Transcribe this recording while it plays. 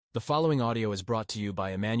The following audio is brought to you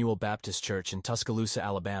by Emmanuel Baptist Church in Tuscaloosa,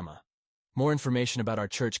 Alabama. More information about our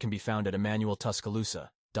church can be found at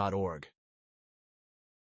emmanueltuscaloosa.org.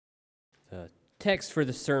 The text for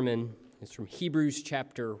the sermon is from Hebrews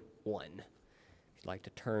chapter 1. If you'd like to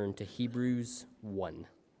turn to Hebrews 1.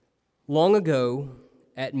 Long ago,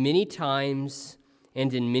 at many times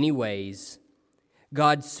and in many ways,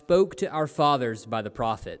 God spoke to our fathers by the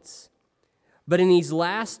prophets. But in these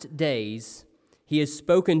last days, He has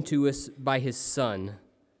spoken to us by His Son,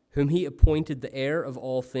 whom He appointed the heir of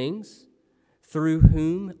all things, through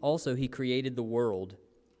whom also He created the world.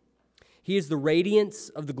 He is the radiance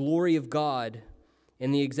of the glory of God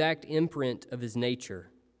and the exact imprint of His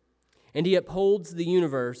nature. And He upholds the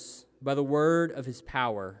universe by the word of His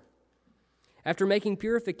power. After making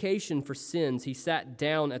purification for sins, He sat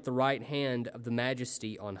down at the right hand of the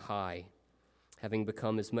Majesty on high, having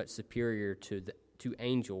become as much superior to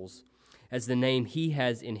angels as the name He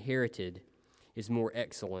has inherited is more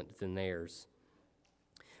excellent than theirs.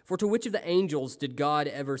 For to which of the angels did God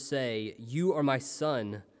ever say, "You are my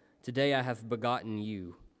son, today I have begotten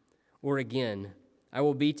you"? Or again, "I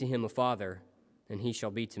will be to him a father, and he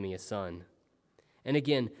shall be to me a son"? And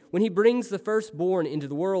again, when He brings the firstborn into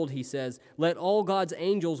the world, He says, "Let all God's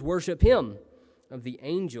angels worship Him." Of the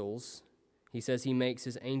angels, He says He makes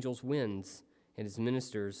His angels winds and His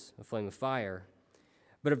ministers a flame of fire.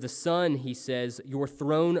 But of the Son, He says, "Your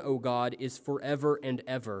throne, O God, is forever and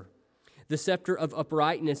ever. The scepter of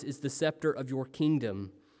uprightness is the scepter of your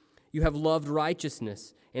kingdom. You have loved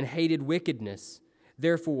righteousness and hated wickedness.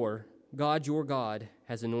 Therefore, God your God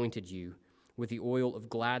has anointed you with the oil of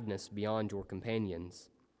gladness beyond your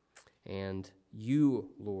companions. And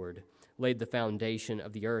you, Lord, laid the foundation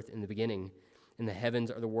of the earth in the beginning, and the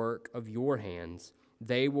heavens are the work of your hands.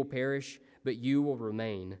 They will perish, but you will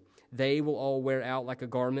remain. They will all wear out like a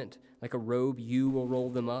garment, like a robe you will roll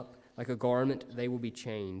them up, like a garment they will be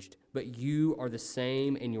changed. But you are the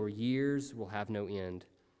same, and your years will have no end."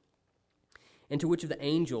 And to which of the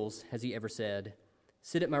angels has He ever said,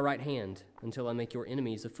 "Sit at my right hand until I make your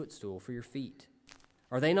enemies a footstool for your feet"?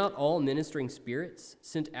 Are they not all ministering spirits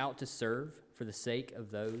sent out to serve for the sake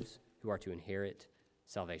of those who are to inherit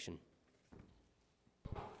salvation?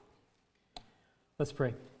 Let's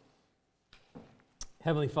pray.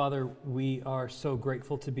 Heavenly Father, we are so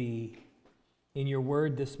grateful to be in your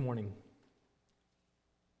word this morning.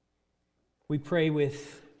 We pray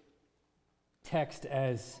with text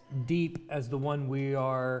as deep as the one we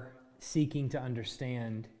are seeking to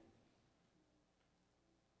understand.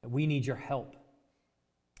 We need your help.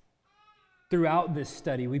 Throughout this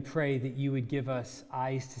study, we pray that you would give us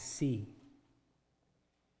eyes to see.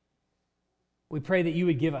 We pray that you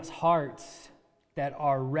would give us hearts that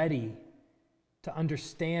are ready to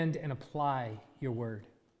understand and apply your word.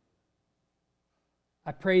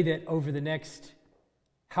 I pray that over the next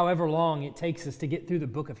however long it takes us to get through the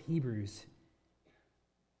book of Hebrews,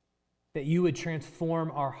 that you would transform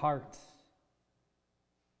our hearts.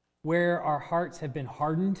 Where our hearts have been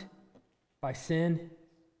hardened by sin,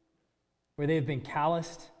 where they have been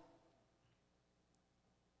calloused,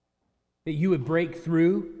 that you would break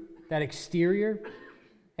through that exterior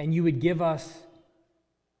and you would give us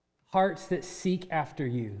hearts that seek after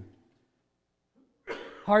you.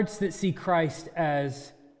 Hearts that see Christ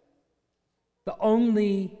as the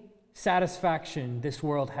only satisfaction this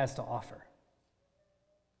world has to offer.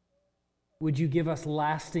 Would you give us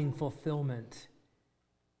lasting fulfillment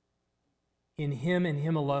in Him and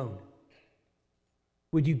Him alone?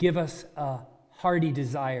 Would you give us a hearty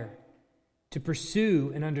desire to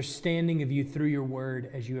pursue an understanding of you through your word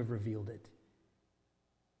as you have revealed it?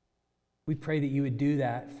 We pray that you would do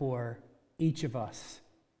that for each of us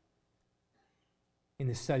in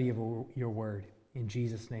the study of your word. In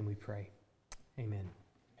Jesus' name we pray. Amen.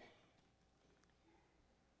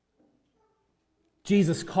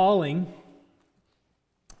 Jesus Calling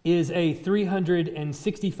is a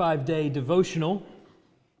 365-day devotional.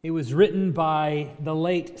 It was written by the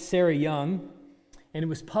late Sarah Young, and it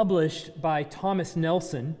was published by Thomas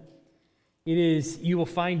Nelson. It is, you will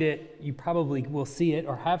find it, you probably will see it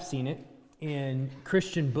or have seen it in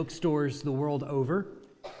Christian bookstores the world over,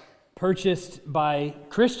 purchased by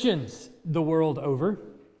Christians the world over.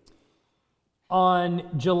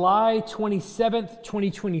 On July 27th,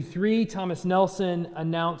 2023, Thomas Nelson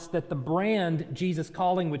announced that the brand Jesus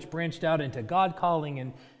Calling, which branched out into God Calling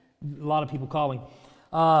and a lot of people calling,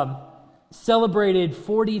 celebrated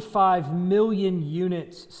 45 million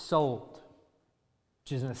units sold,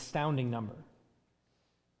 which is an astounding number.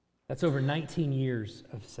 That's over 19 years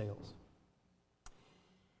of sales.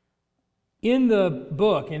 In the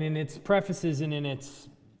book and in its prefaces and in its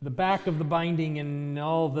the back of the binding and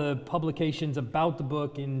all the publications about the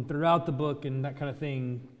book and throughout the book and that kind of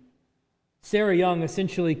thing, Sarah Young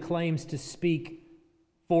essentially claims to speak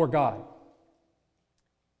for God.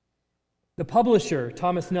 The publisher,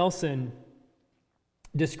 Thomas Nelson,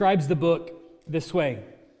 describes the book this way.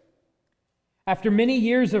 After many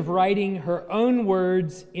years of writing her own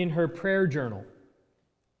words in her prayer journal,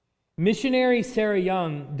 missionary Sarah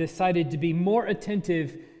Young decided to be more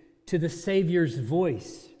attentive to the Savior's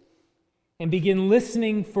voice and begin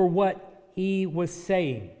listening for what he was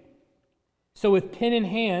saying. So with pen in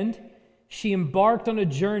hand, she embarked on a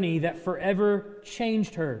journey that forever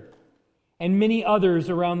changed her and many others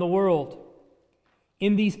around the world.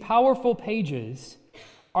 In these powerful pages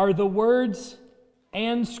are the words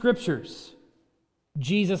and scriptures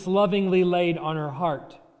Jesus lovingly laid on her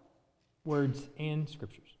heart. Words and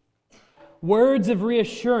scriptures. Words of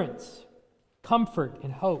reassurance, comfort,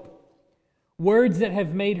 and hope. Words that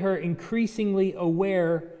have made her increasingly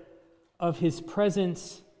aware of his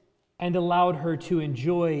presence and allowed her to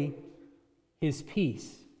enjoy his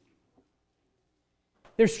peace.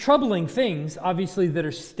 There's troubling things, obviously, that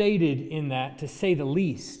are stated in that, to say the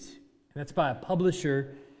least. And that's by a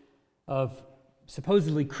publisher of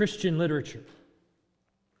supposedly Christian literature.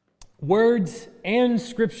 Words and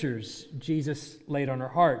scriptures Jesus laid on her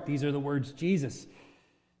heart. These are the words Jesus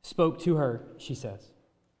spoke to her, she says.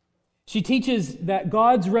 She teaches that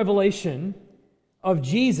God's revelation of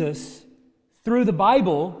Jesus through the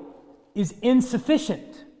Bible is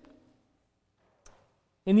insufficient.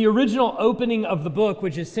 In the original opening of the book,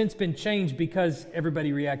 which has since been changed because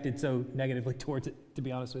everybody reacted so negatively towards it, to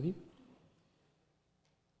be honest with you,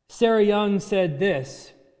 Sarah Young said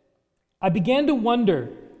this: I began to wonder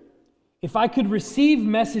if I could receive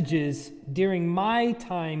messages during my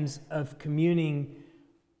times of communing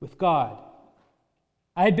with God.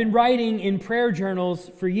 I had been writing in prayer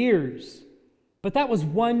journals for years, but that was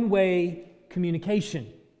one-way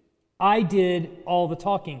communication. I did all the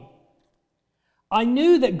talking. I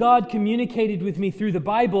knew that God communicated with me through the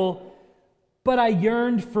Bible, but I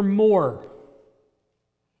yearned for more.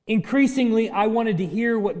 Increasingly, I wanted to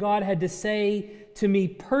hear what God had to say to me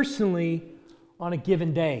personally on a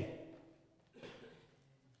given day.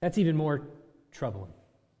 That's even more troubling.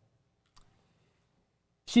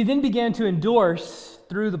 She then began to endorse,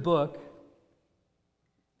 through the book,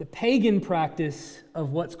 the pagan practice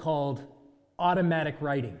of what's called automatic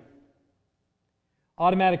writing.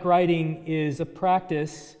 Automatic writing is a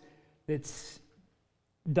practice that's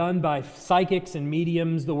done by psychics and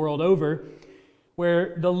mediums the world over,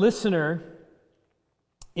 where the listener,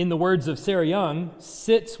 in the words of Sarah Young,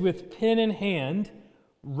 sits with pen in hand,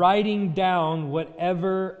 writing down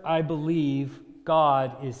whatever I believe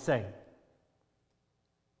God is saying.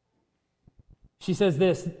 She says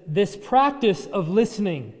this practice of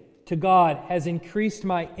listening to God has increased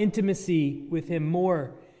my intimacy with Him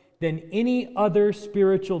more than any other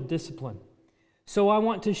spiritual discipline. So I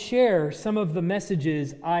want to share some of the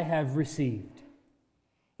messages I have received.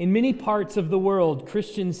 In many parts of the world,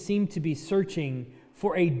 Christians seem to be searching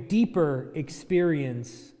for a deeper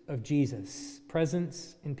experience of Jesus,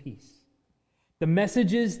 presence and peace. The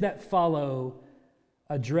messages that follow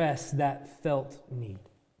address that felt need.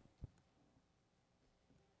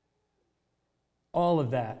 All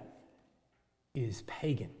of that is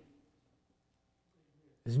pagan.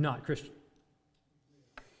 It's not Christian.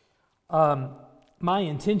 My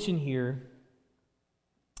intention here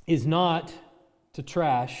is not to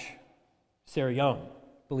trash Sarah Young,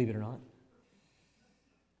 believe it or not.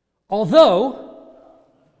 Although,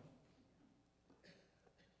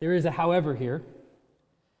 there is a however here,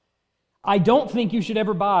 I don't think you should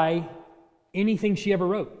ever buy anything she ever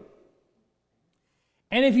wrote.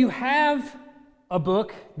 And if you have a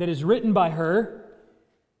book that is written by her,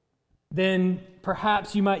 then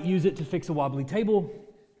perhaps you might use it to fix a wobbly table,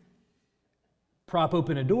 prop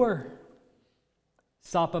open a door,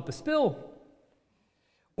 sop up a spill,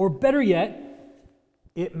 or better yet,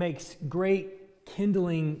 it makes great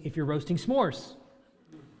kindling if you're roasting s'mores.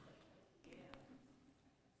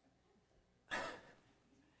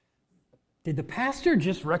 Did the pastor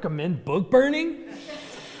just recommend book burning?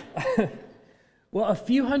 Well, a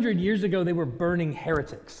few hundred years ago, they were burning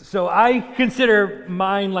heretics. So I consider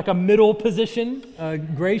mine like a middle position, a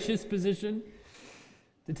gracious position,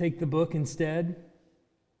 to take the book instead.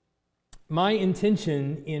 My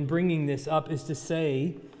intention in bringing this up is to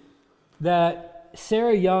say that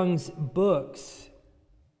Sarah Young's books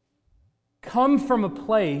come from a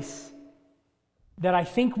place that I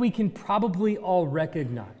think we can probably all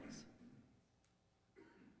recognize.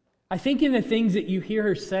 I think in the things that you hear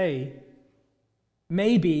her say,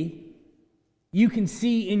 maybe you can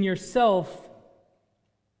see in yourself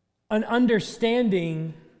an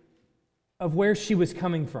understanding of where she was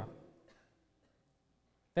coming from.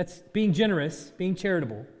 That's being generous, being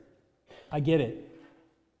charitable. I get it.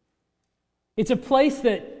 It's a place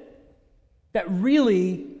that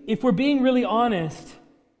really, if we're being really honest,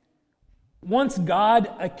 wants God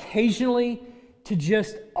occasionally to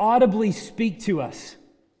just audibly speak to us.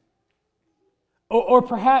 Or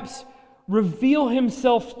perhaps reveal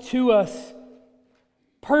himself to us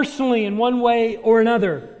personally in one way or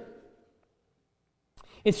another.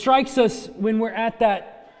 It strikes us when we're at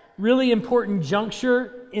that really important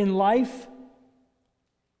juncture in life,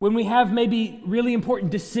 when we have maybe really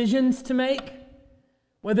important decisions to make,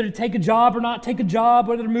 whether to take a job or not take a job,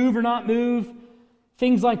 whether to move or not move,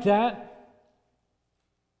 things like that.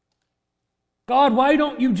 God, why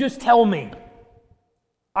don't you just tell me?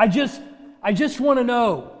 I just want to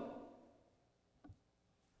know.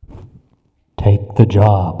 Take the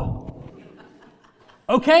job.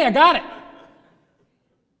 Okay, I got it.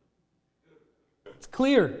 It's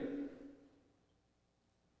clear.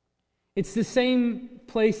 It's the same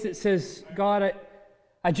place that says, God,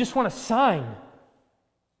 I just want a sign.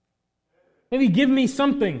 Maybe give me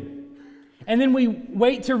something. And then we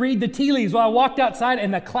wait to read the tea leaves. Well, I walked outside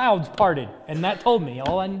and the clouds parted. And that told me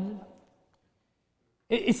all I needed.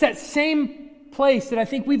 It's that same place that I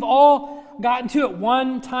think we've all gotten to at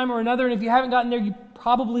one time or another. And if you haven't gotten there, you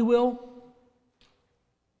probably will.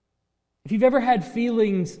 If you've ever had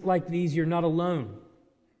feelings like these, you're not alone.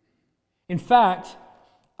 In fact,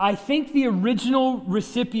 I think the original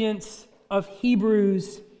recipients of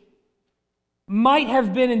Hebrews might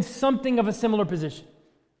have been in something of a similar position.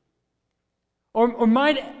 Or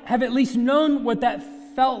might have at least known what that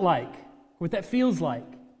felt like, what that feels like.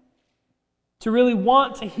 To really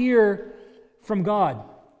want to hear from God.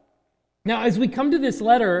 Now, as we come to this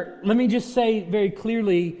letter, let me just say very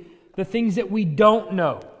clearly the things that we don't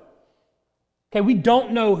know. Okay, we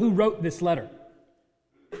don't know who wrote this letter.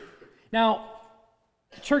 Now,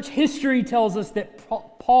 church history tells us that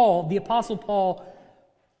Paul, the Apostle Paul,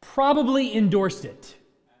 probably endorsed it.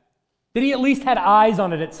 That he at least had eyes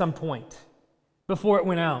on it at some point before it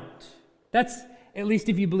went out. That's at least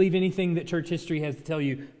if you believe anything that church history has to tell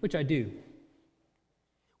you, which I do.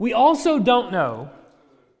 We also don't know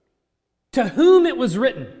to whom it was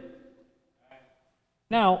written.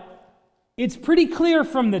 Now, it's pretty clear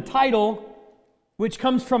from the title, which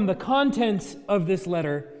comes from the contents of this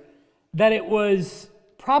letter, that it was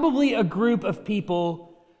probably a group of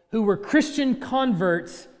people who were Christian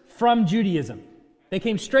converts from Judaism. They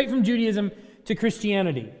came straight from Judaism to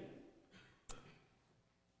Christianity.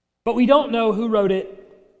 But we don't know who wrote it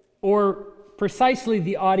or precisely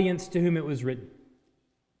the audience to whom it was written.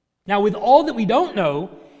 Now, with all that we don't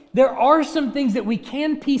know, there are some things that we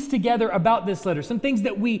can piece together about this letter, some things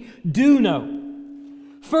that we do know.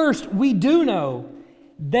 First, we do know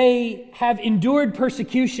they have endured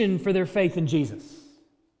persecution for their faith in Jesus.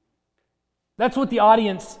 That's what the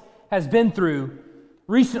audience has been through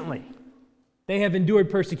recently. They have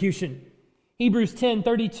endured persecution. Hebrews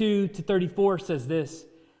 10:32-34 says this,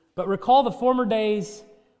 "But recall the former days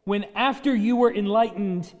when after you were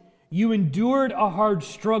enlightened, you endured a hard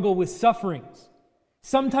struggle with sufferings,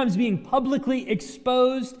 sometimes being publicly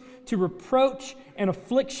exposed to reproach and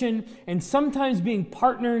affliction, and sometimes being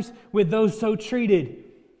partners with those so treated.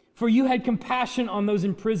 For you had compassion on those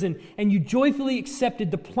in prison, and you joyfully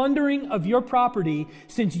accepted the plundering of your property,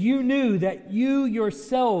 since you knew that you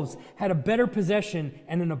yourselves had a better possession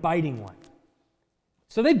and an abiding one."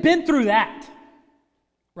 So they've been through that,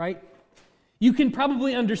 right? You can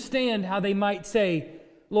probably understand how they might say,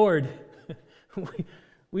 "Lord,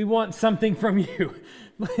 we want something from you.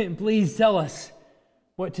 Please tell us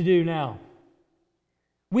what to do now."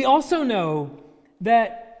 We also know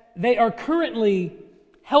that they are currently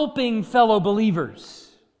helping fellow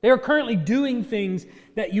believers. They are currently doing things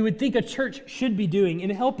that you would think a church should be doing in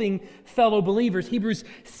helping fellow believers. Hebrews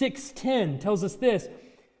 6:10 tells us this,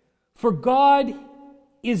 "For God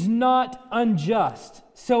is not unjust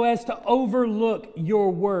so as to overlook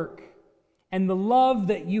your work and the love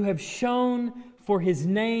that you have shown for his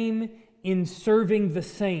name in serving the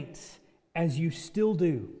saints, as you still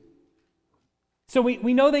do." So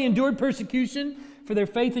we know they endured persecution for their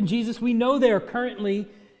faith in Jesus. We know they are currently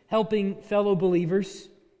helping fellow believers.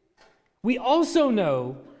 We also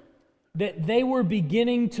know that they were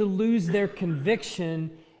beginning to lose their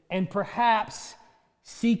conviction and perhaps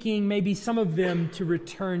seeking, maybe some of them, to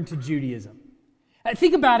return to Judaism.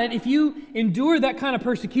 Think about it. If you endure that kind of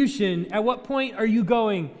persecution, at what point are you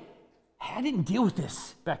going, "Hey, I didn't deal with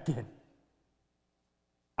this back then.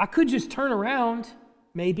 I could just turn around,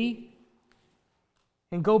 maybe."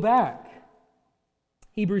 and go back.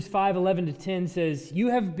 Hebrews 5:11-10 says, "You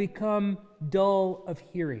have become dull of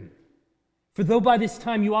hearing. For though by this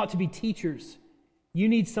time you ought to be teachers, you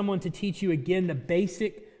need someone to teach you again the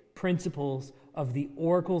basic principles of the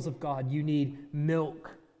oracles of God. You need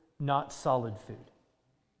milk, not solid food."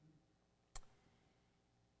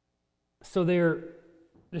 So there's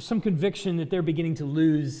some conviction that they're beginning to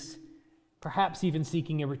lose, perhaps even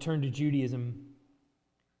seeking a return to Judaism.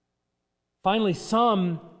 Finally,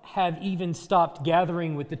 some have even stopped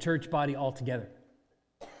gathering with the church body altogether.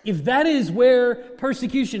 If that is where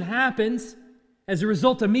persecution happens as a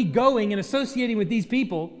result of me going and associating with these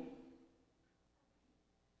people,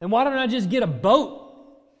 then why don't I just get a boat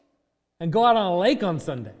and go out on a lake on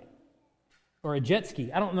Sunday? Or a jet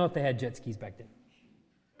ski. I don't know if they had jet skis back then.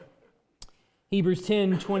 Hebrews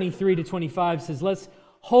 10:23-25 says, "Let's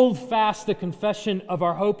hold fast the confession of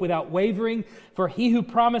our hope without wavering, for he who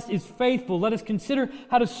promised is faithful. Let us consider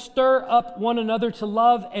how to stir up one another to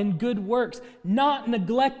love and good works, not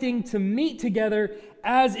neglecting to meet together,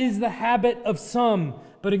 as is the habit of some,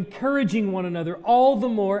 but encouraging one another all the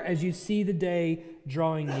more as you see the day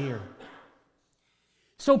drawing near."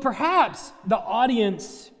 So perhaps the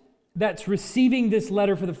audience that's receiving this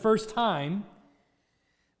letter for the first time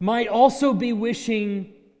might also be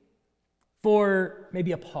wishing for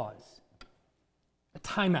maybe a pause, a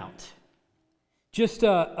timeout, just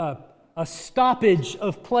a stoppage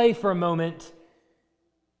of play for a moment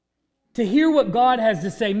to hear what God has to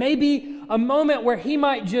say. Maybe a moment where He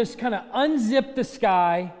might just kind of unzip the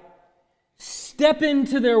sky, step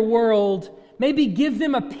into their world, maybe give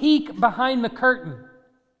them a peek behind the curtain,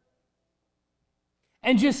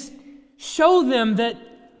 and just show them that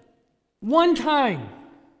one time,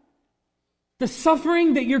 the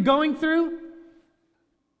suffering that you're going through,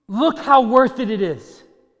 look how worth it is.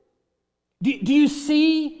 Do you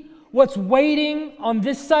see what's waiting on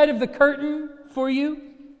this side of the curtain for you?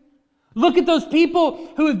 Look at those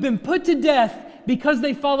people who have been put to death because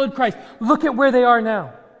they followed Christ. Look at where they are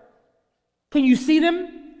now. Can you see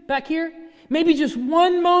them back here? Maybe just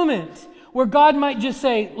one moment where God might just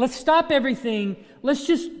say, let's stop everything. Let's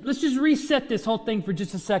just reset this whole thing for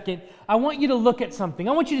just a second. I want you to look at something.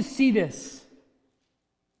 I want you to see this.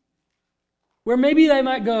 Where maybe they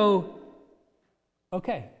might go,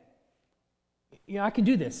 okay, I can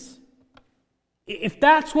do this. If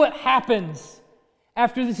that's what happens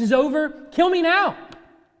after this is over, kill me now.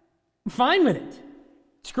 I'm fine with it.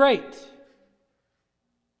 It's great.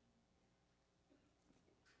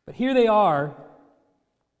 But here they are,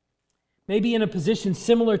 maybe in a position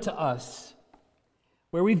similar to us,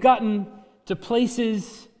 where we've gotten to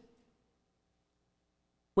places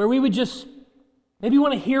where we would just maybe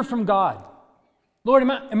want to hear from God. Lord,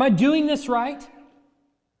 am I doing this right?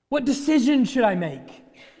 What decision should I make?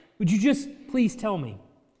 Would you just please tell me?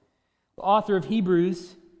 The author of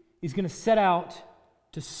Hebrews is going to set out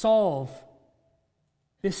to solve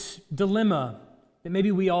this dilemma that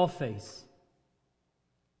maybe we all face.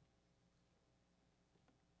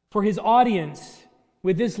 For his audience,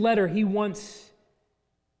 with this letter, he wants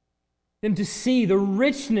them to see the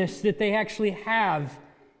richness that they actually have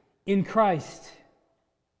in Christ.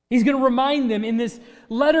 He's going to remind them in this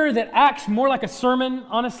letter that acts more like a sermon,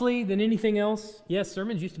 honestly, than anything else. Yes,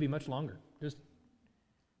 sermons used to be much longer. Just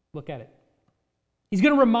look at it. He's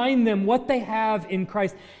going to remind them what they have in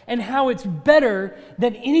Christ and how it's better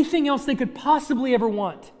than anything else they could possibly ever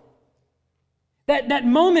want. That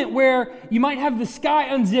moment where you might have the sky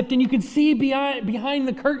unzipped and you can see behind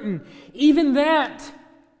the curtain, even that,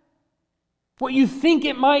 what you think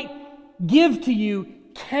it might give to you,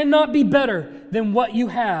 cannot be better than what you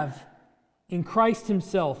have in Christ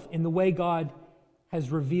Himself, in the way God has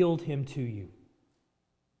revealed Him to you.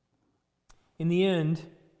 In the end,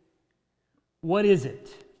 what is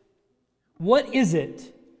it? What is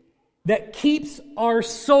it that keeps our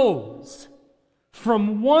souls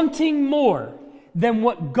from wanting more than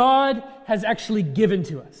what God has actually given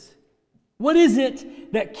to us? What is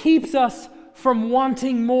it that keeps us from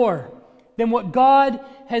wanting more than what God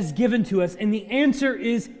has given to us? And the answer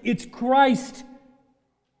is, it's Christ.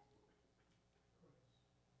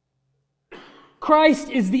 Christ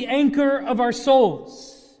is the anchor of our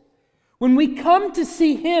souls. When we come to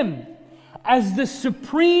see Him as the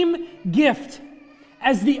supreme gift,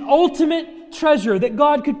 as the ultimate treasure that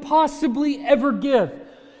God could possibly ever give,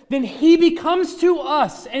 then He becomes to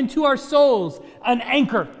us and to our souls an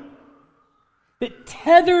anchor that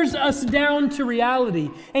tethers us down to reality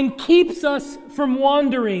and keeps us from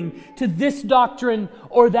wandering to this doctrine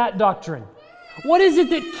or that doctrine. What is it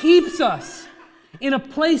that keeps us in a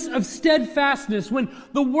place of steadfastness when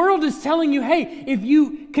the world is telling you, hey, if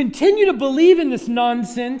you continue to believe in this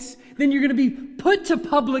nonsense, then you're going to be put to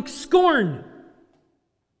public scorn.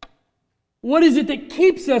 What is it that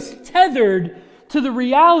keeps us tethered to the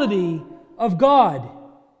reality of God?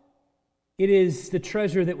 It is the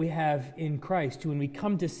treasure that we have in Christ. When we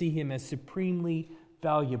come to see Him as supremely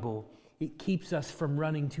valuable, it keeps us from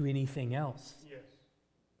running to anything else. Yes.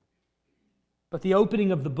 But the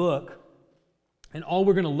opening of the book, and all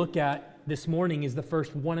we're going to look at this morning, is the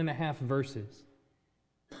first 1.5 verses.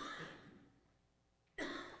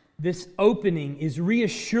 This opening is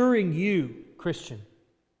reassuring you, Christian,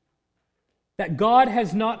 that God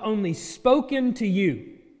has not only spoken to you,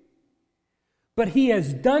 but He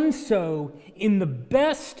has done so in the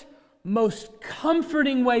best, most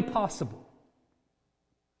comforting way possible.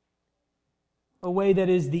 A way that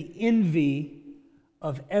is the envy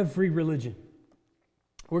of every religion.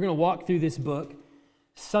 We're going to walk through this book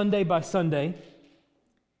Sunday by Sunday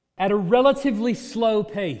at a relatively slow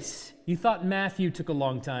pace. You thought Matthew took a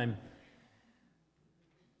long time.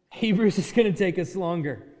 Hebrews is going to take us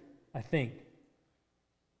longer, I think.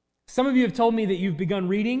 Some of you have told me that you've begun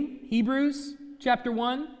reading Hebrews chapter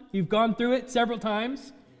 1. You've gone through it several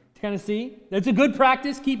times to kind of see. That's a good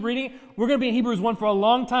practice. Keep reading. We're going to be in Hebrews 1 for a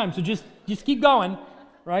long time, so just keep going,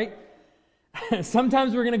 right?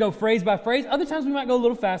 Sometimes we're going to go phrase by phrase. Other times we might go a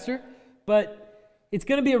little faster, but it's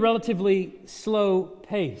going to be a relatively slow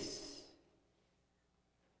pace.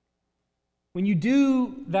 When you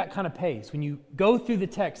do that kind of pace, when you go through the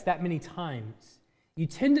text that many times, you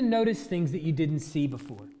tend to notice things that you didn't see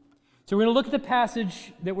before. So we're going to look at the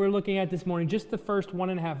passage that we're looking at this morning, just the first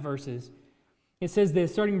 1.5 verses. It says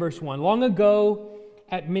this, starting in verse 1. Long ago,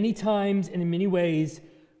 at many times and in many ways,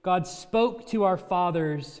 God spoke to our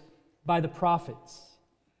fathers by the prophets.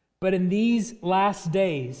 But in these last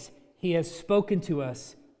days, He has spoken to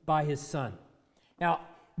us by His Son. Now,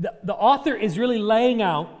 the author is really laying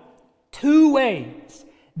out 2 ways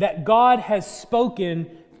that God has spoken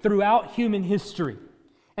throughout human history.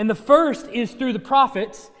 And the first is through the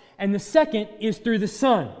prophets, and the second is through the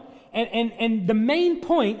Son. And the main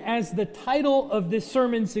point, as the title of this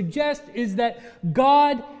sermon suggests, is that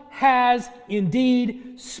God has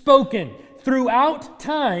indeed spoken. Throughout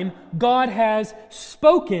time, God has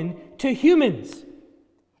spoken to humans.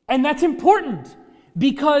 And that's important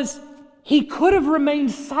because He could have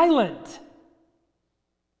remained silent.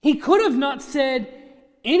 He could have not said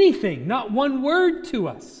anything, not one word to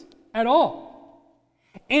us at all.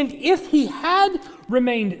 And if He had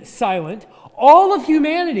remained silent, all of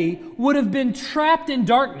humanity would have been trapped in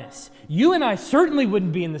darkness. You and I certainly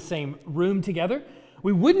wouldn't be in the same room together.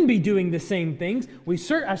 We wouldn't be doing the same things.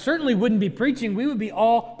 I certainly wouldn't be preaching. We would be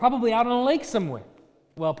all probably out on a lake somewhere.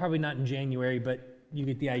 Well, probably not in January, but you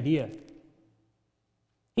get the idea.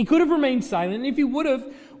 He could have remained silent, and if He would have,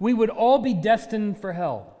 we would all be destined for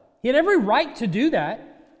hell. He had every right to do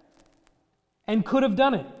that and could have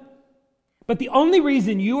done it. But the only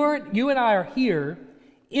reason you and I are here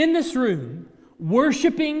in this room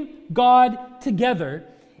worshiping God together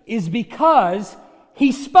is because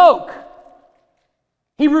He spoke.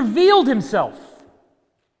 He revealed Himself.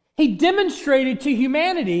 He demonstrated to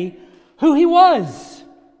humanity who He was.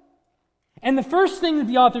 And the first thing that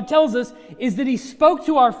the author tells us is that He spoke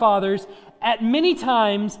to our fathers at many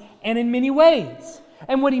times and in many ways.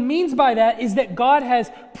 And what he means by that is that God has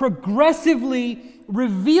progressively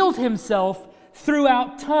revealed Himself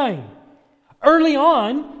throughout time. Early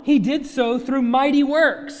on, He did so through mighty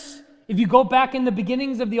works. If you go back in the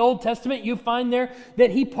beginnings of the Old Testament, you find there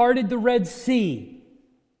that He parted the Red Sea,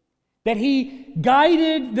 that He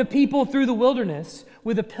guided the people through the wilderness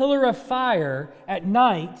with a pillar of fire at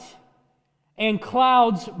night and a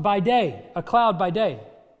cloud by day.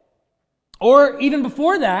 Or even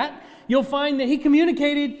before that, you'll find that He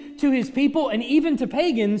communicated to His people and even to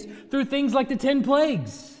pagans through things like the 10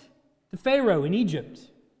 plagues, the Pharaoh in Egypt.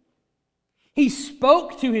 He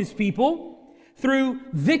spoke to His people through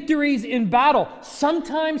victories in battle,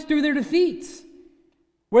 sometimes through their defeats,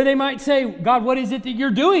 where they might say, God, what is it that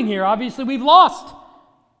you're doing here? Obviously, we've lost.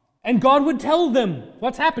 And God would tell them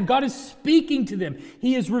what's happened. God is speaking to them.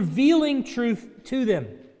 He is revealing truth to them.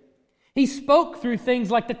 He spoke through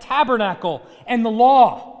things like the tabernacle and the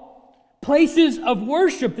law, places of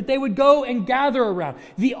worship that they would go and gather around.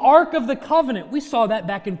 The Ark of the Covenant, we saw that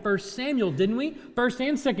back in 1 Samuel, didn't we? 1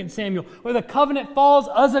 and 2 Samuel, where the covenant falls,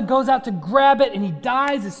 Uzzah goes out to grab it, and he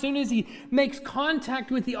dies as soon as he makes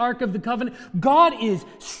contact with the Ark of the Covenant. God is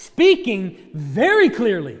speaking very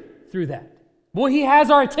clearly through that. Boy, He has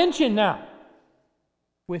our attention now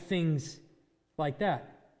with things like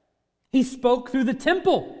that. He spoke through the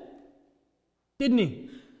temple. didn't he?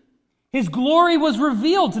 His glory was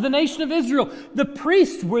revealed to the nation of Israel. The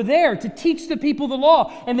priests were there to teach the people the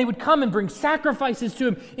law, and they would come and bring sacrifices to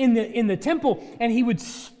him in the temple, and he would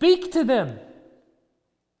speak to them.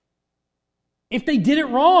 If they did it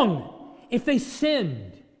wrong, if they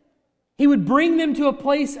sinned, he would bring them to a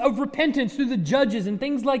place of repentance through the judges and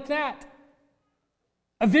things like that.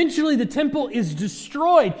 Eventually, the temple is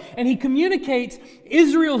destroyed, and he communicates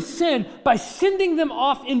Israel's sin by sending them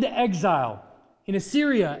off into exile in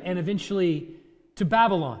Assyria and eventually to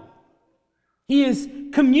Babylon. He is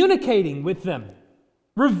communicating with them,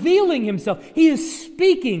 revealing himself. He is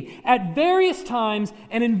speaking at various times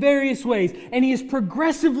and in various ways, and he is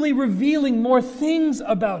progressively revealing more things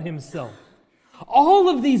about himself. All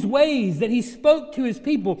of these ways that he spoke to his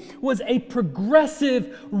people was a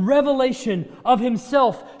progressive revelation of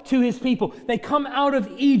himself to his people. They come out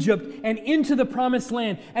of Egypt and into the promised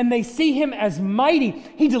land, and they see him as mighty.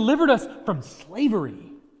 He delivered us from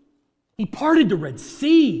slavery. He parted the Red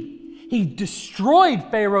Sea. He destroyed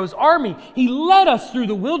Pharaoh's army. He led us through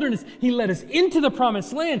the wilderness. He led us into the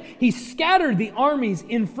promised land. He scattered the armies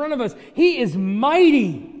in front of us. He is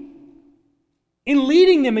mighty. In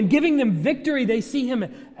leading them and giving them victory, they see him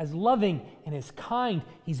as loving and as kind.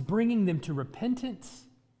 He's bringing them to repentance.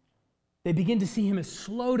 They begin to see him as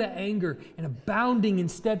slow to anger and abounding in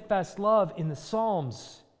steadfast love in the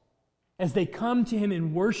Psalms. As they come to him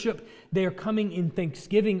in worship, they are coming in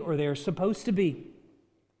thanksgiving, or they are supposed to be.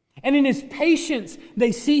 And in his patience,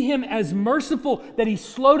 they see him as merciful, that he's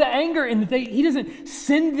slow to anger, and that he doesn't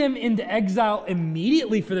send them into exile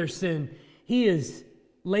immediately for their sin. He is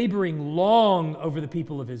laboring long over the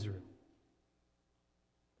people of Israel,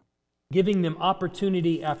 giving them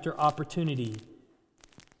opportunity after opportunity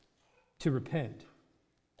to repent.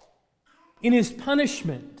 In his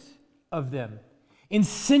punishment of them, in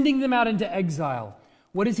sending them out into exile,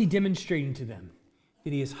 what is he demonstrating to them?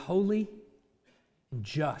 That he is holy and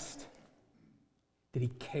just, that he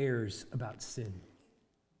cares about sin.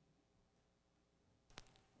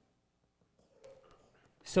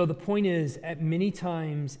 So the point is, at many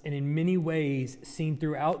times and in many ways seen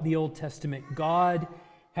throughout the Old Testament, God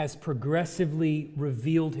has progressively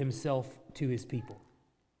revealed himself to his people.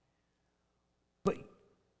 But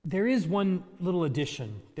there is one little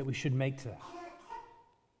addition that we should make to that.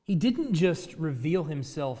 He didn't just reveal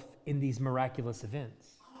himself in these miraculous events,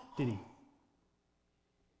 did he?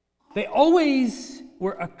 They always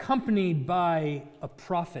were accompanied by a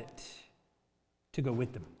prophet to go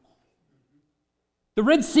with them. The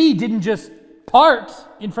Red Sea didn't just part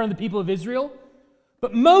in front of the people of Israel,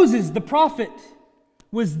 but Moses, the prophet,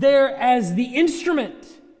 was there as the instrument.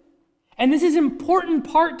 And this is an important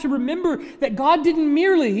part to remember, that God didn't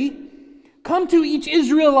merely come to each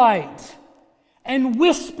Israelite and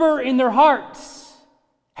whisper in their hearts,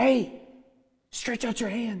 "Hey, stretch out your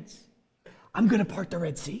hands. I'm going to part the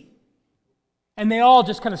Red Sea." And they all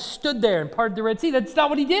just kind of stood there and parted the Red Sea. That's not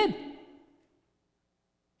what he did.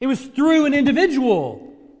 It was through an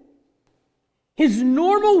individual. His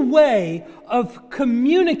normal way of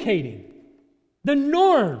communicating, the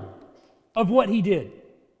norm of what he did,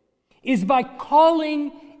 is by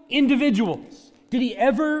calling individuals. Did he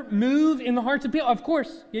ever move in the hearts of people? Of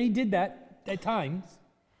course, yeah, he did that at times.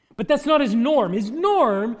 But that's not his norm. His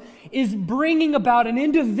norm is bringing about an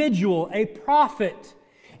individual, a prophet,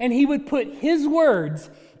 and he would put his words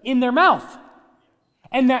in their mouth.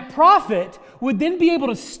 And that prophet would then be able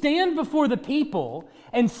to stand before the people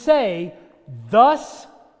and say, "Thus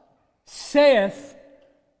saith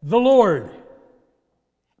the Lord."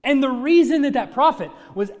 And the reason that prophet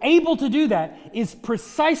was able to do that is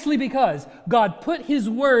precisely because God put his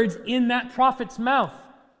words in that prophet's mouth.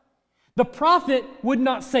 The prophet would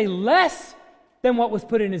not say less than what was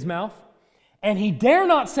put in his mouth, and he dare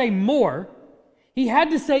not say more. He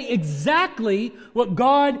had to say exactly what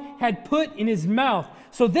God had put in his mouth.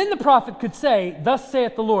 So then the prophet could say, "Thus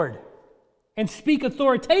saith the Lord," and speak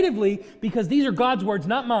authoritatively, because these are God's words,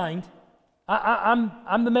 not mine.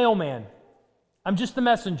 I'm the mailman. I'm just the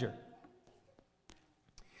messenger.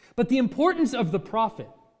 But the importance of the prophet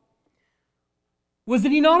was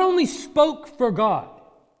that he not only spoke for God,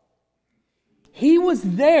 he was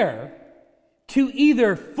there to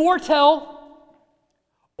either foretell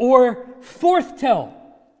or forthtell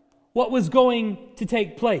what was going to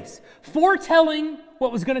take place. Foretelling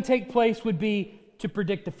what was going to take place would be to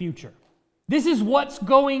predict the future. This is what's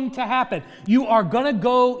going to happen. You are going to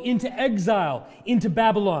go into exile, into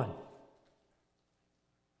Babylon.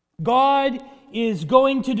 God is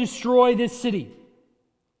going to destroy this city.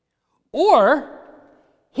 Or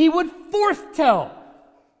he would forthtell.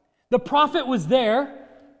 The prophet was there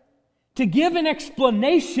to give an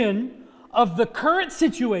explanation of the current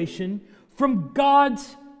situation from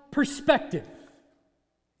God's perspective.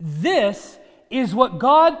 This is what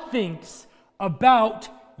God thinks about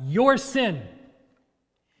your sin.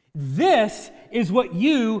 This is what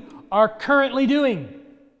you are currently doing.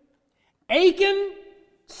 Achan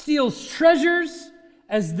steals treasures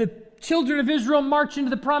as the children of Israel march into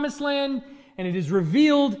the promised land, and it is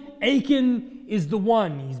revealed Achan is the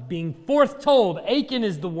one. He's being foretold Achan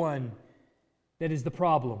is the one that is the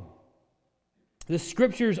problem. The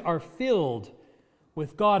scriptures are filled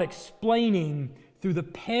with God explaining through the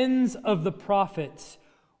pens of the prophets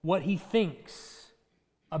what he thinks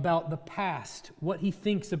about the past, what he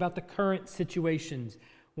thinks about the current situations,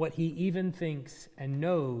 what he even thinks and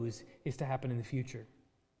knows is to happen in the future.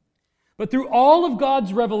 But through all of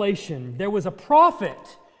God's revelation, there was a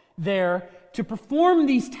prophet there to perform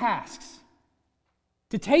these tasks,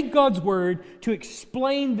 to take God's word, to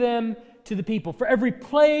explain them to the people. For every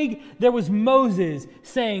plague, there was Moses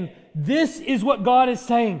saying, "This is what God is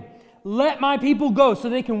saying. Let my people go so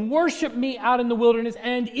they can worship me out in the wilderness.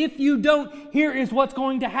 And if you don't, here is what's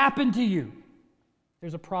going to happen to you."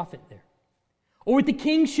 There's a prophet there. Or with the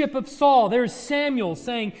kingship of Saul, there's Samuel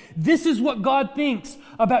saying, "This is what God thinks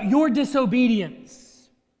about your disobedience."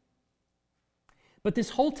 But this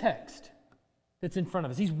whole text that's in front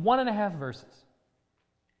of us, these 1.5 verses,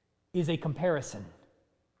 is a comparison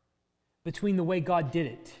between the way God did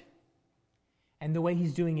it and the way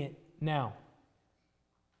He's doing it now.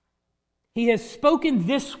 He has spoken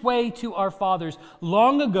this way to our fathers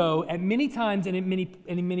long ago at many times and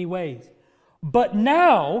in many ways. But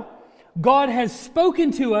now, God has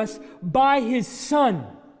spoken to us by His Son.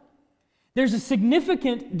 There's a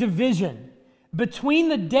significant division between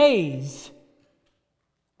the days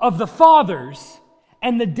of the fathers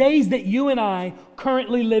and the days that you and I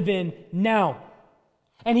currently live in now.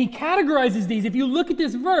 And He categorizes these, if you look at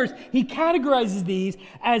this verse, He categorizes these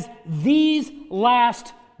as these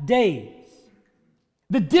last days.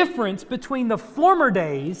 The difference between the former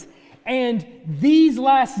days and these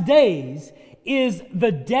last days is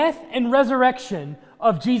the death and resurrection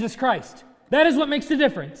of Jesus Christ. That is what makes the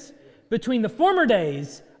difference between the former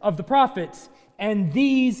days of the prophets and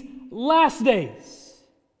these last days.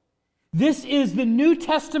 This is the New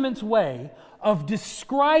Testament's way of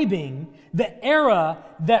describing the era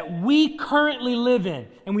that we currently live in.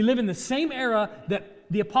 And we live in the same era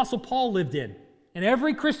that the Apostle Paul lived in. And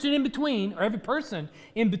every Christian in between, or every person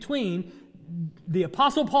in between, the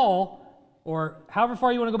Apostle Paul, or however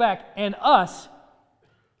far you want to go back, and us,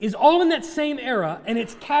 is all in that same era, and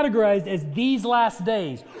it's categorized as these last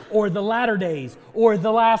days, or the latter days, or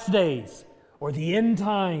the last days, or the end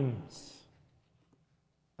times.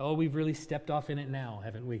 Oh, we've really stepped off in it now,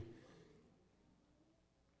 haven't we?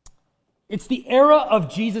 It's the era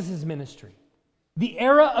of Jesus' ministry, the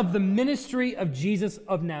era of the ministry of Jesus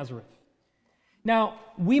of Nazareth. Now,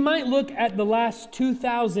 we might look at the last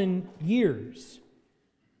 2,000 years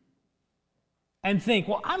and think,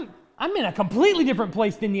 well, I'm in a completely different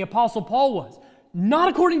place than the Apostle Paul was. Not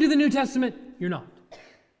according to the New Testament, you're not.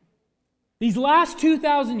 These last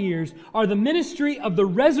 2,000 years are the ministry of the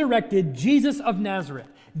resurrected Jesus of Nazareth.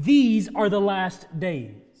 These are the last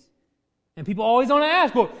days. And people always want to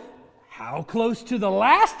ask, well, how close to the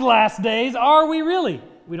last days are we really?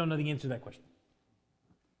 We don't know the answer to that question.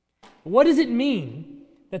 What does it mean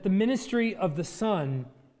that the ministry of the Son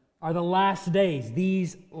are the last days,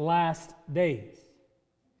 these last days?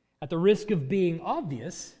 At the risk of being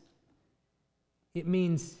obvious, it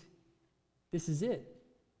means this is it.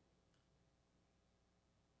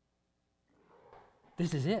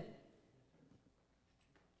 This is it.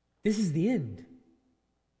 This is the end.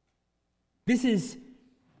 This is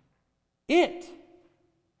it.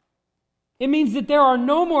 It means that there are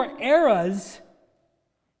no more eras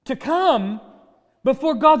to come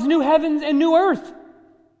before God's new heavens and new earth.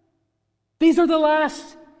 These are the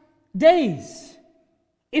last days.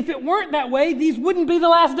 If it weren't that way, these wouldn't be the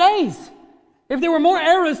last days. If there were more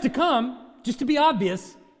eras to come, just to be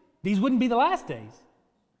obvious, these wouldn't be the last days.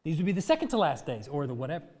 These would be the second to last days, or the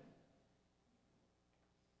whatever.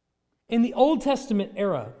 In the Old Testament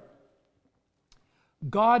era,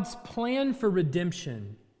 God's plan for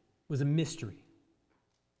redemption was a mystery.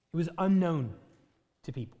 It was unknown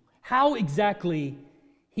to people. How exactly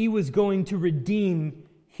He was going to redeem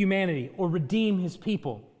humanity or redeem His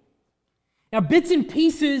people. Now, bits and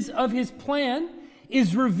pieces of His plan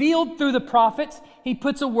is revealed through the prophets. He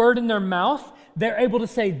puts a word in their mouth. They're able to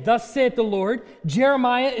say, "Thus saith the Lord."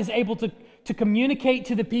 Jeremiah is able to communicate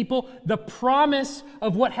to the people the promise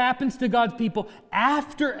of what happens to God's people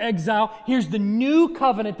after exile. Here's the new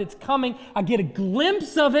covenant that's coming. I get a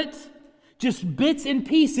glimpse of it just bits and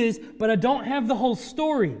pieces, but I don't have the whole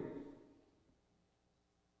story.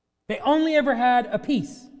 They only ever had a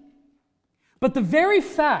piece. But the very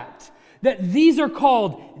fact that these are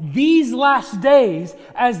called these last days,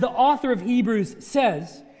 as the author of Hebrews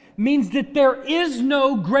says, means that there is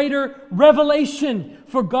no greater revelation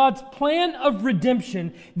for God's plan of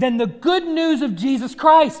redemption than the good news of Jesus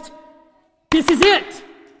Christ. This is it.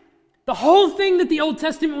 The whole thing that the Old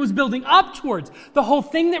Testament was building up towards, the whole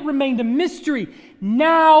thing that remained a mystery,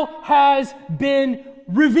 now has been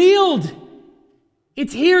revealed.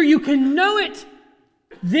 It's here. You can know it.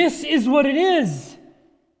 This is what it is.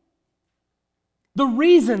 The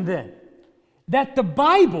reason then that the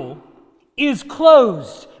Bible is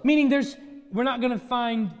closed, meaning we're not going to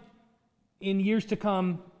find in years to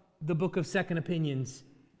come the book of second opinions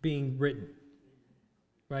being written,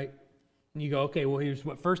 right? And you go, okay, well, here's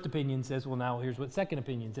what first opinion says. Well, now here's what second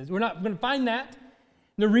opinion says. We're not going to find that.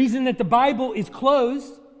 The reason that the Bible is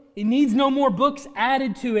closed, it needs no more books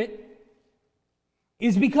added to it,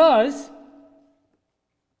 is because,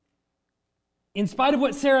 in spite of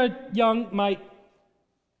what Sarah Young might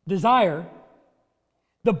desire,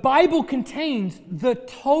 the Bible contains the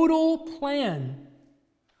total plan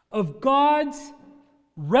of God's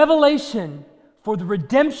revelation for the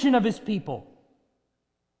redemption of His people.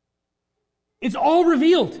 It's all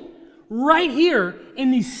revealed right here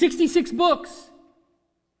in these 66 books,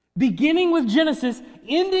 beginning with Genesis,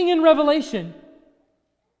 ending in Revelation.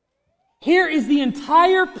 Here is the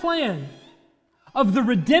entire plan of the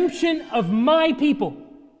redemption of my people.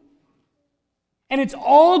 And it's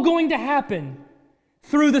all going to happen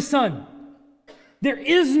through the Son. There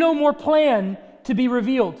is no more plan to be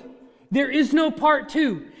revealed. There is no part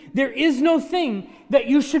 2. There is no thing that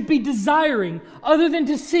you should be desiring other than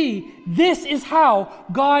to see this is how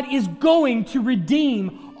God is going to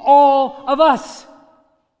redeem all of us.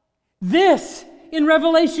 This, in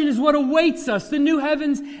Revelation, is what awaits us, the new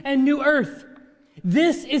heavens and new earth.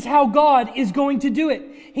 This is how God is going to do it.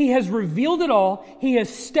 He has revealed it all. He has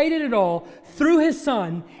stated it all through His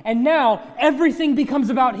Son, and now everything becomes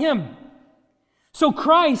about Him. So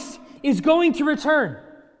Christ is going to return.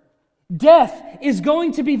 Death is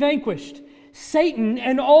going to be vanquished. Satan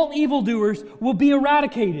and all evildoers will be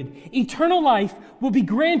eradicated. Eternal life will be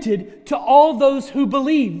granted to all those who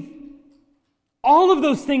believe. All of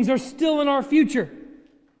those things are still in our future.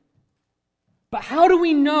 But how do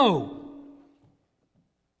we know?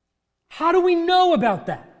 How do we know about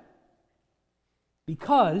that?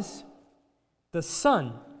 Because the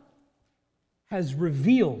Son has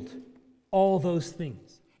revealed all those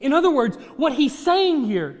things. In other words, what He's saying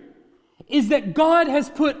here is that God has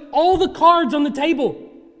put all the cards on the table.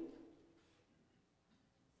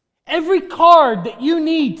 Every card that you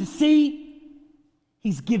need to see,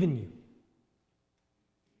 He's given you.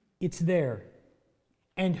 It's there.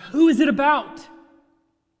 And who is it about?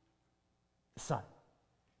 The Son.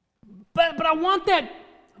 But I want that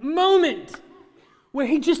moment where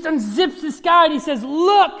He just unzips the sky and He says,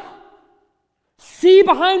 look, see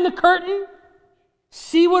behind the curtain?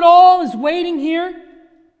 See what all is waiting here?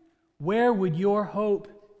 Where would your hope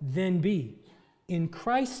then be? In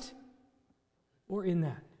Christ or in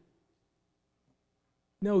that?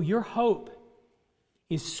 No, your hope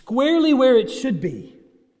is squarely where it should be.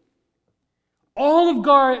 All of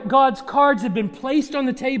God's cards have been placed on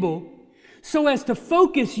the table so as to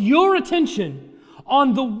focus your attention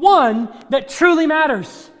on the one that truly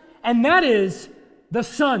matters, and that is the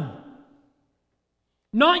Son.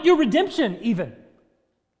 Not your redemption even.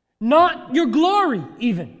 Not your glory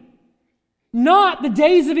even. Not the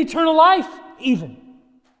days of eternal life even.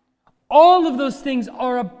 All of those things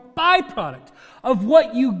are a byproduct of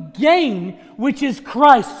what you gain, which is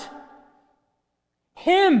Christ.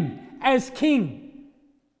 Him as King.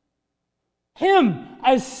 Him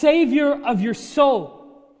as Savior of your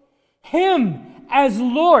soul. Him as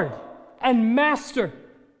Lord and Master.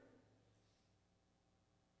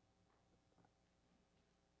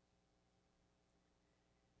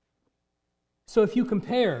 So if you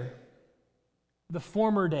compare the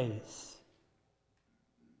former days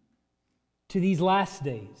to these last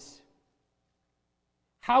days,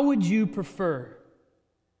 how would you prefer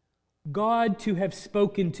God to have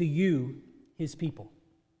spoken to you, His people?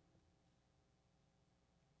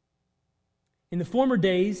 In the former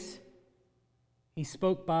days, He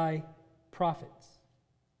spoke by prophets.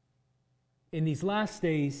 In these last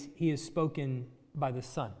days, He has spoken by the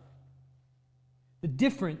Son. The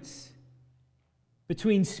difference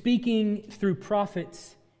between speaking through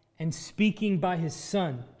prophets and speaking by His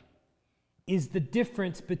Son is the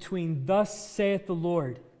difference between thus saith the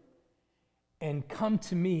Lord and come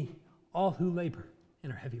to me, all who labor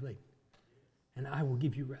and are heavy laden. and I will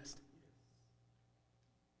give you rest.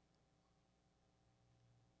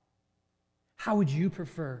 How would you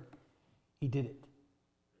prefer he did it?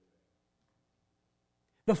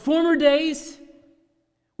 The former days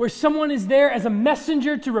where someone is there as a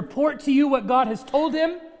messenger to report to you what God has told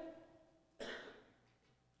him,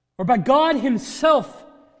 or by God himself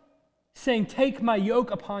saying, "Take my yoke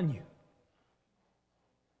upon you."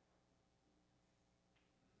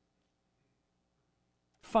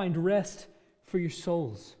 Find rest for your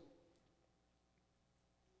souls.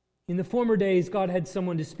 In the former days, God had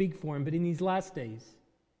someone to speak for him, but in these last days,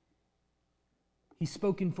 he's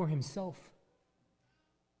spoken for himself.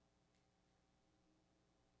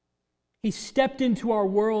 He stepped into our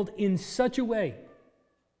world in such a way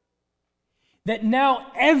that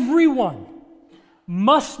now everyone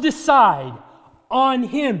must decide on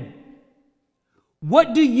him.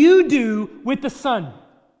 What do you do with the Son?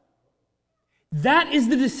 That is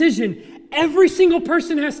the decision every single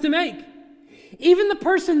person has to make. Even the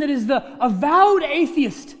person that is the avowed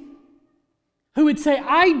atheist who would say,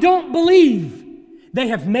 "I don't believe," they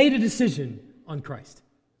have made a decision on Christ.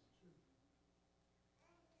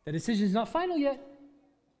 The decision is not final yet.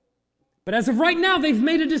 But as of right now, they've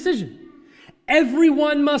made a decision.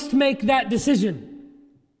 Everyone must make that decision.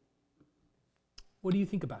 What do you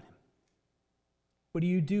think about him? What do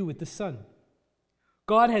you do with the Son?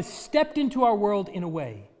 God has stepped into our world in a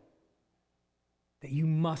way that you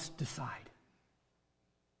must decide.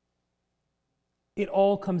 It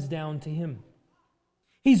all comes down to him.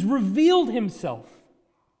 He's revealed himself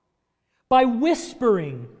by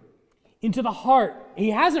whispering into the heart. He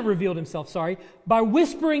hasn't revealed himself, by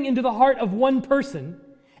whispering into the heart of one person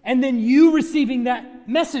and then you receiving that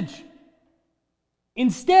message.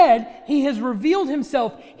 Instead, he has revealed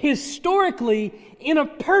himself historically in a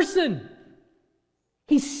person.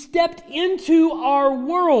 He stepped into our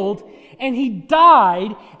world and he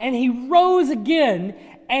died and he rose again.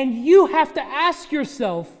 And you have to ask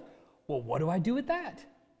yourself, well, what do I do with that?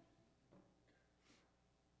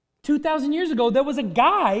 2,000 years ago, there was a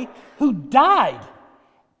guy who died.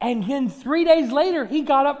 And then 3 days later, he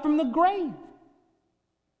got up from the grave.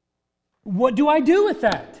 What do I do with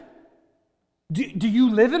that? Do you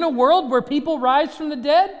live in a world where people rise from the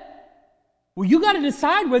dead? Well, you got to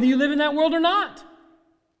decide whether you live in that world or not.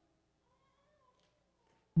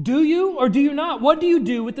 Do you or do you not? What do you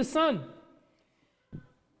do with the Son?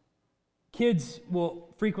 Kids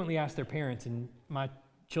will frequently ask their parents, and my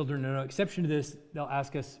children are no exception to this. They'll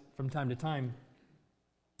ask us from time to time,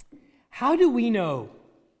 how do we know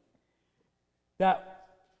that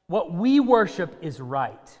what we worship is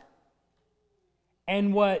right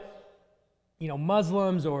and what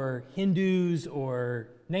Muslims or Hindus or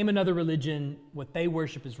name another religion, what they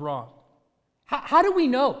worship is wrong? How do we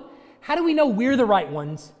know? How do we know we're the right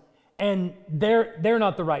ones and they're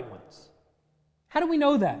not the right ones? How do we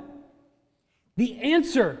know that? The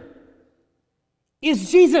answer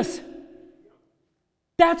is Jesus.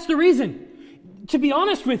 That's the reason. To be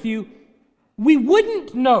honest with you, we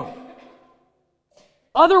wouldn't know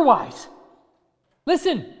otherwise.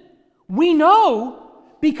 Listen, we know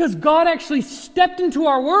because God actually stepped into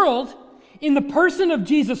our world in the person of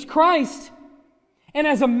Jesus Christ, and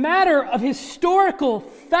as a matter of historical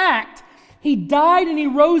fact, he died and he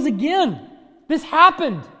rose again. This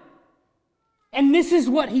happened. And this is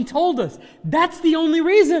what he told us. That's the only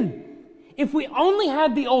reason. If we only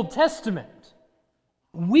had the Old Testament,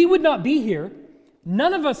 we would not be here.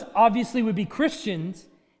 None of us obviously would be Christians.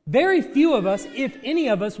 Very few of us, if any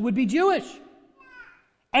of us, would be Jewish.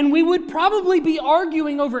 And we would probably be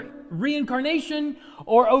arguing over reincarnation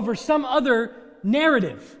or over some other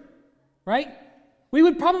narrative, right? We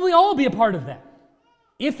would probably all be a part of that,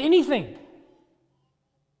 if anything.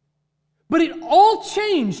 But it all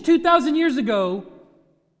changed 2,000 years ago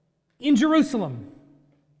in Jerusalem,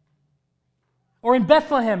 or in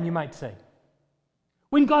Bethlehem, you might say.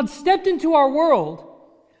 When God stepped into our world,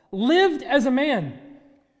 lived as a man,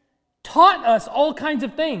 taught us all kinds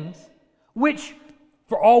of things, which,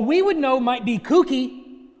 for all we would know, might be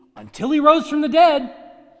kooky, until he rose from the dead.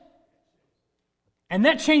 And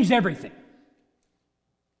that changed everything.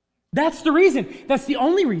 That's the reason. That's the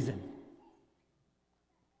only reason.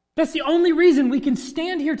 That's the only reason we can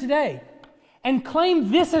stand here today and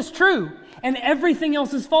claim this as true and everything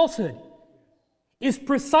else is falsehood, is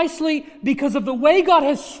precisely because of the way God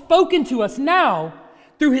has spoken to us now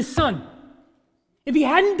through his Son. If he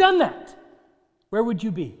hadn't done that, where would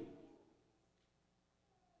you be?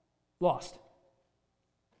 Lost.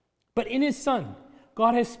 But in his Son,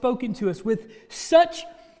 God has spoken to us with such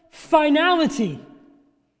finality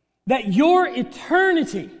that your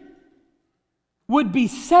eternity would be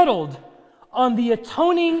settled on the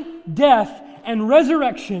atoning death and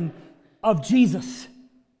resurrection of Jesus.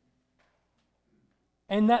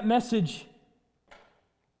 And that message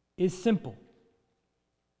is simple.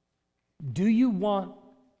 Do you want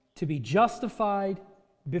to be justified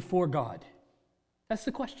before God? That's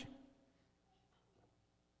the question.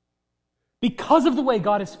 Because of the way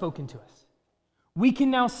God has spoken to us, we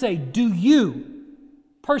can now say, do you,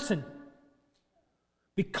 person,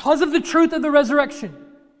 because of the truth of the resurrection,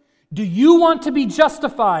 do you want to be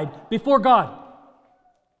justified before God?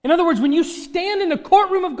 In other words, when you stand in the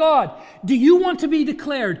courtroom of God, do you want to be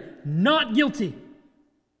declared not guilty?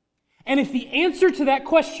 And if the answer to that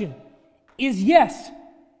question is yes,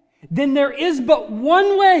 then there is but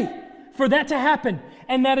one way for that to happen,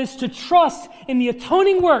 and that is to trust in the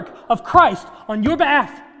atoning work of Christ on your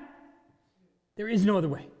behalf. There is no other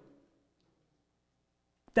way.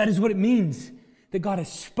 That is what it means that God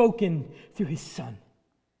has spoken through His Son.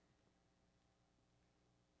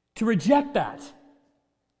 To reject that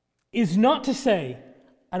is not to say,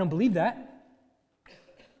 I don't believe that.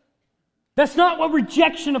 That's not what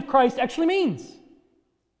rejection of Christ actually means.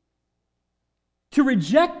 To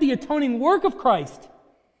reject the atoning work of Christ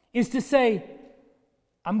is to say,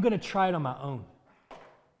 I'm going to try it on my own.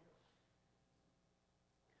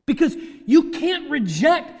 Because you can't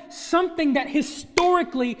reject something that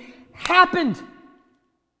historically happened.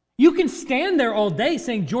 You can stand there all day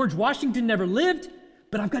saying George Washington never lived,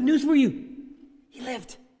 but I've got news for you. He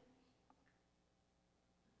lived.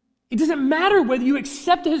 It doesn't matter whether you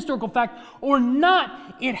accept a historical fact or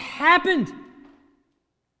not. It happened.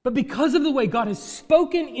 But because of the way God has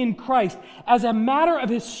spoken in Christ as a matter of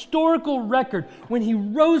historical record, when He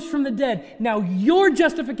rose from the dead, now your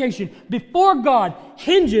justification before God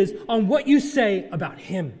hinges on what you say about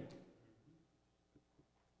Him.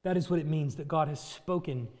 That is what it means that God has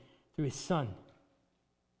spoken through His Son.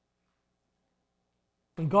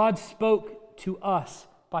 When God spoke to us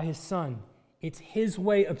by His Son, it's His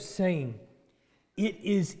way of saying, it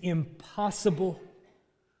is impossible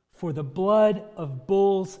for the blood of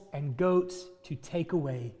bulls and goats to take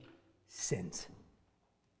away sins.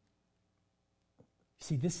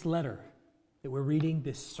 See, this letter that we're reading,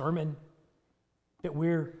 this sermon that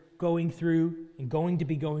we're going through and going to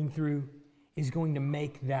be going through, is going to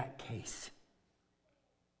make that case.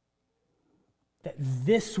 That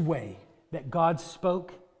this way that God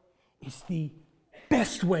spoke is the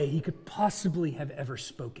best way He could possibly have ever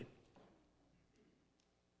spoken.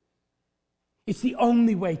 It's the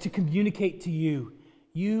only way to communicate to you,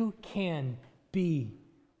 you can be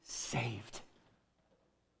saved.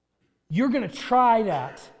 You're going to try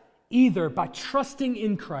that either by trusting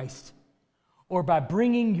in Christ or by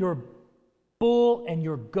bringing your bull and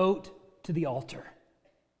your goat to the altar.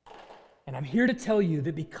 And I'm here to tell you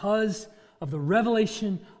that because of the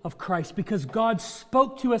revelation of Christ, because God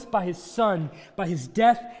spoke to us by His Son, by His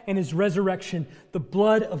death and His resurrection, the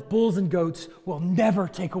blood of bulls and goats will never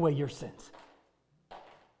take away your sins.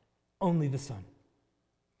 Only the Son.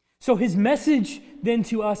 So His message then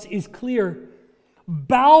to us is clear.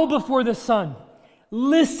 Bow before the Son.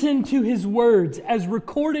 Listen to His words as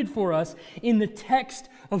recorded for us in the text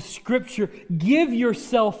of Scripture. Give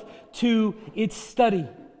yourself to its study.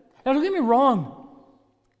 Now don't get me wrong.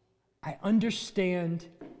 I understand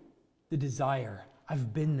the desire.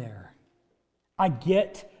 I've been there. I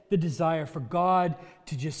get the desire for God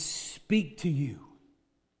to just speak to you.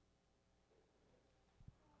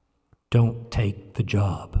 Don't take the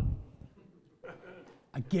job.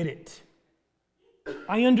 I get it.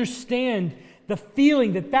 I understand the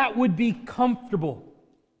feeling that that would be comfortable.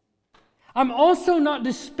 I'm also not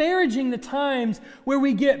disparaging the times where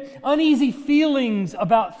we get uneasy feelings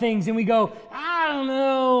about things and we go, I don't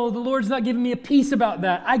know, the Lord's not giving me a peace about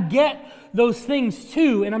that. I get those things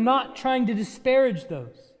too, and I'm not trying to disparage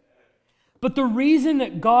those. But the reason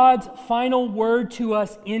that God's final word to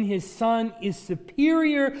us in His Son is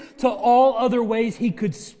superior to all other ways He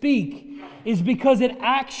could speak is because it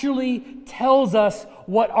actually tells us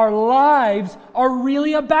what our lives are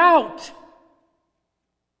really about.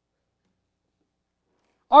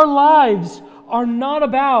 Our lives are not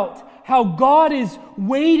about how God is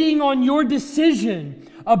waiting on your decision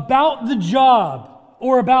about the job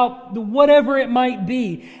or about whatever it might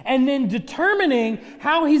be, and then determining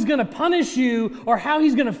how He's going to punish you or how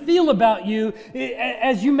He's going to feel about you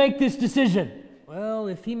as you make this decision. Well,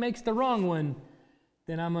 if He makes the wrong one,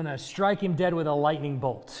 then I'm going to strike him dead with a lightning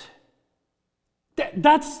bolt.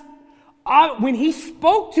 When He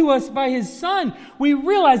spoke to us by His Son, we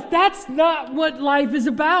realized that's not what life is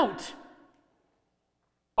about.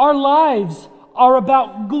 Our lives are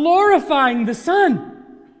about glorifying the Son.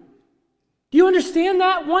 Do you understand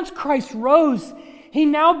that? Once Christ rose, he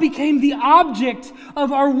now became the object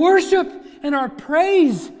of our worship and our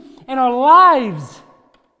praise and our lives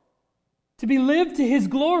to be lived to his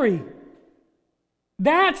glory.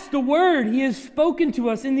 That's the word he has spoken to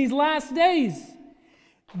us in these last days.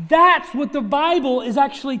 That's what the Bible is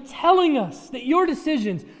actually telling us, that your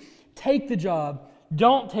decisions, take the job,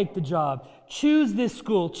 don't take the job, choose this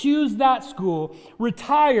school, choose that school,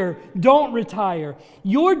 retire, don't retire.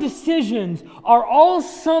 Your decisions are all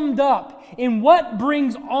summed up in what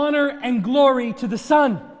brings honor and glory to the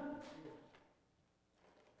Son.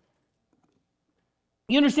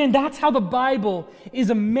 You understand? That's how the Bible is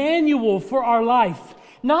a manual for our life.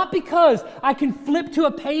 Not because I can flip to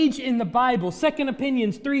a page in the Bible, 2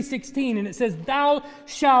 Opinions 3:16, and it says, "Thou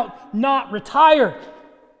shalt not retire."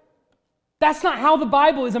 That's not how the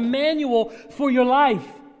Bible is a manual for your life.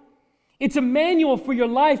 It's a manual for your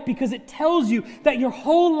life because it tells you that your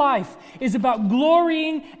whole life is about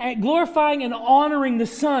glorifying and honoring the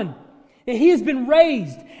Son. That He has been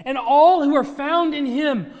raised, and all who are found in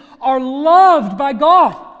Him are loved by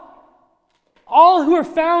God. All who are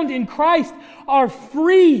found in Christ are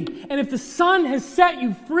free. And if the Son has set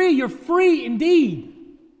you free, you're free indeed.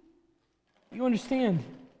 You understand?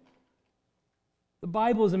 The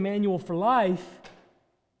Bible is a manual for life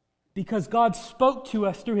because God spoke to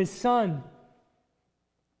us through His Son.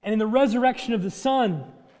 And in the resurrection of the Son,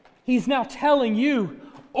 He's now telling you,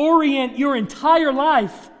 orient your entire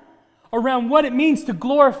life around what it means to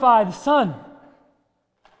glorify the Son.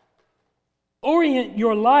 Orient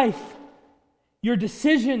your life, your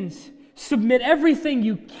decisions, submit everything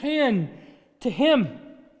you can to Him.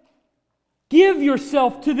 Give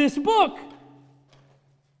yourself to this book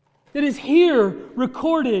that is here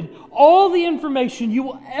recorded, all the information you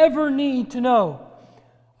will ever need to know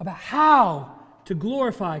about how to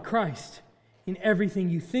glorify Christ in everything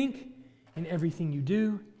you think, in everything you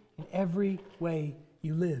do, in every way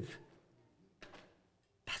you live.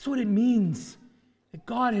 That's what it means that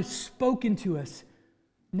God has spoken to us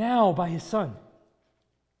now by His Son.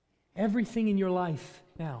 Everything in your life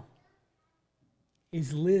now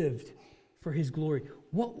is lived for His glory.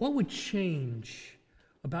 What would change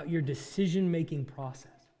about your decision-making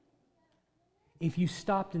process if you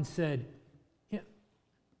stopped and said,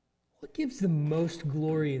 what gives the most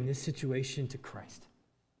glory in this situation to Christ?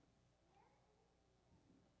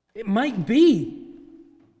 It might be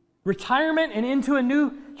retirement and into a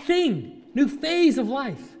new thing, new phase of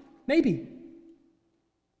life, maybe.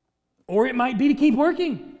 Or it might be to keep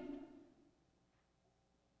working.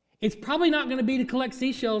 It's probably not going to be to collect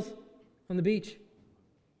seashells on the beach.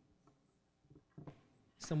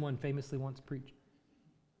 Someone famously once preached.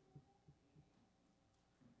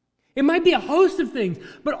 It might be a host of things,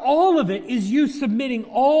 but all of it is you submitting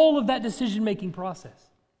all of that decision-making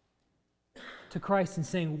process to Christ and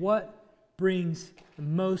saying, what brings the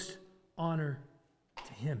most honor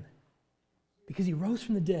to Him? Because He rose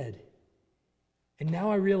from the dead, and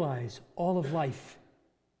now I realize all of life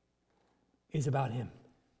is about Him.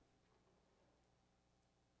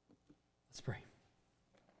 Let's pray.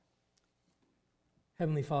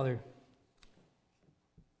 Heavenly Father,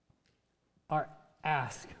 our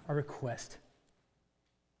ask, our request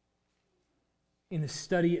in the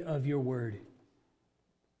study of your word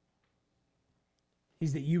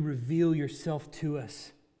is that you reveal yourself to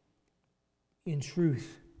us in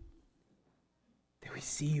truth, that we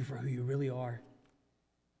see you for who you really are,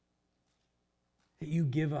 that you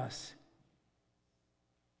give us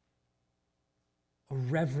a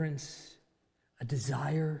reverence, a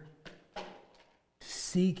desire to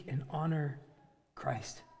seek and honor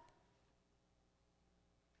Christ.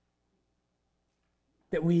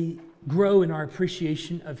 That we grow in our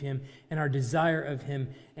appreciation of Him and our desire of Him,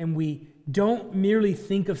 and we don't merely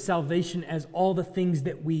think of salvation as all the things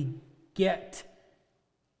that we get,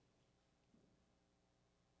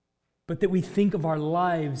 but that we think of our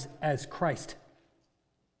lives as Christ.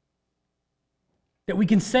 That we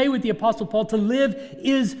can say with the Apostle Paul, to live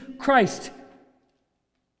is Christ,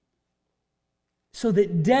 so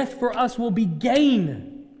that death for us will be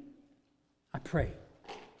gain. I pray.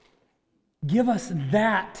 Give us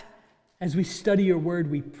that as we study your word,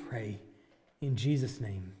 we pray. In Jesus'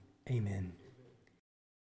 name, amen.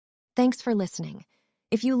 Thanks for listening.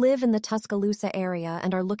 If you live in the Tuscaloosa area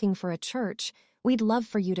and are looking for a church, we'd love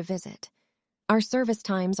for you to visit. Our service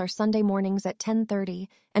times are Sunday mornings at 10:30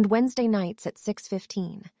 and Wednesday nights at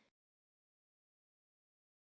 6:15.